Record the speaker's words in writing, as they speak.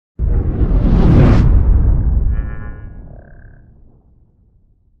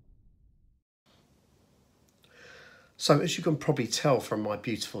So as you can probably tell from my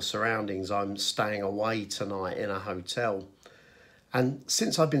beautiful surroundings, I'm staying away tonight in a hotel. And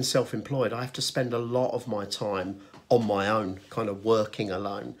since I've been self-employed, I have to spend a lot of my time on my own, kind of working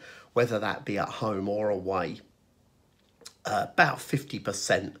alone, whether that be at home or away. About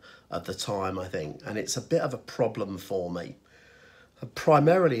 50% of the time, I think. And it's a bit of a problem for me. And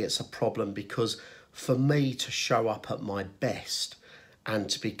primarily, it's a problem because for me to show up at my best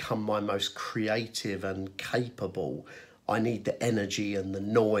and to become my most creative and capable, I need the energy and the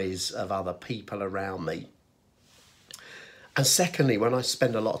noise of other people around me. And secondly, when I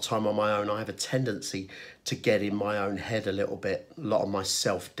spend a lot of time on my own, I have a tendency to get in my own head a little bit. A lot of my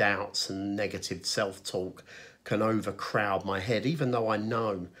self-doubts and negative self-talk can overcrowd my head, even though I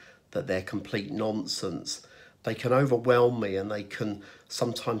know that they're complete nonsense. They can overwhelm me and they can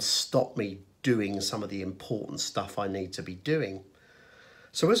sometimes stop me doing some of the important stuff I need to be doing.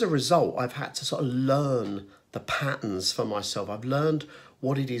 So as a result, I've had to sort of learn the patterns for myself. I've learned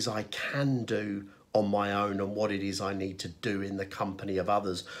what it is I can do on my own and what it is I need to do in the company of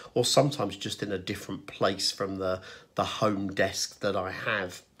others, or sometimes just in a different place from the home desk that I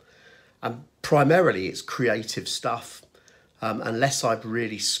have. And primarily it's creative stuff. Unless I've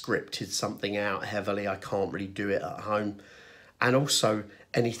really scripted something out heavily, I can't really do it at home. And also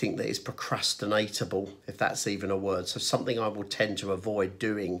anything that is procrastinatable, if that's even a word. So something I will tend to avoid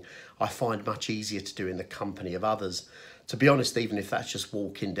doing, I find much easier to do in the company of others. To be honest, even if that's just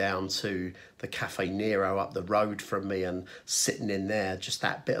walking down to the Cafe Nero up the road from me and sitting in there, just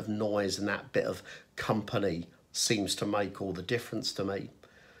that bit of noise and that bit of company seems to make all the difference to me.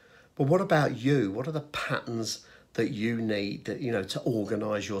 But what about you? What are the patterns that you need, that to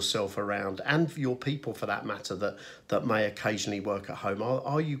organise yourself around, and your people for that matter, that may occasionally work at home?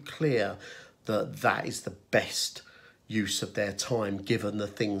 Are you clear that that is the best use of their time given the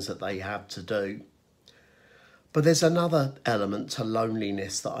things that they have to do? But there's another element to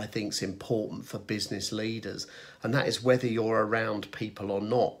loneliness that I think is important for business leaders, and that is whether you're around people or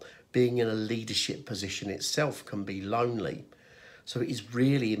not. Being in a leadership position itself can be lonely. So it is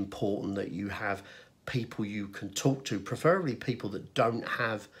really important that you have people you can talk to, preferably people that don't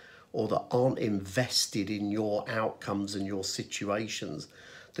have or that aren't invested in your outcomes and your situations,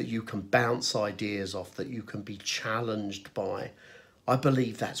 that you can bounce ideas off, that you can be challenged by. I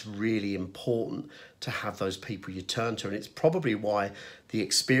believe that's really important, to have those people you turn to. And it's probably why the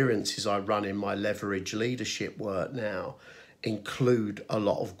experiences I run in my leverage leadership work now include a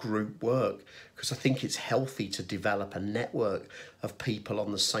lot of group work, because I think it's healthy to develop a network of people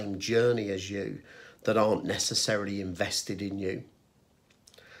on the same journey as you that aren't necessarily invested in you.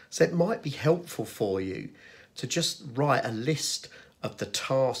 So it might be helpful for you to just write a list of the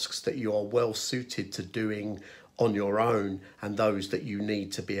tasks that you are well suited to doing on your own and those that you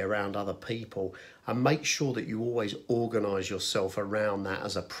need to be around other people, and make sure that you always organise yourself around that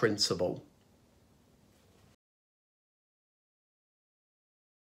as a principle.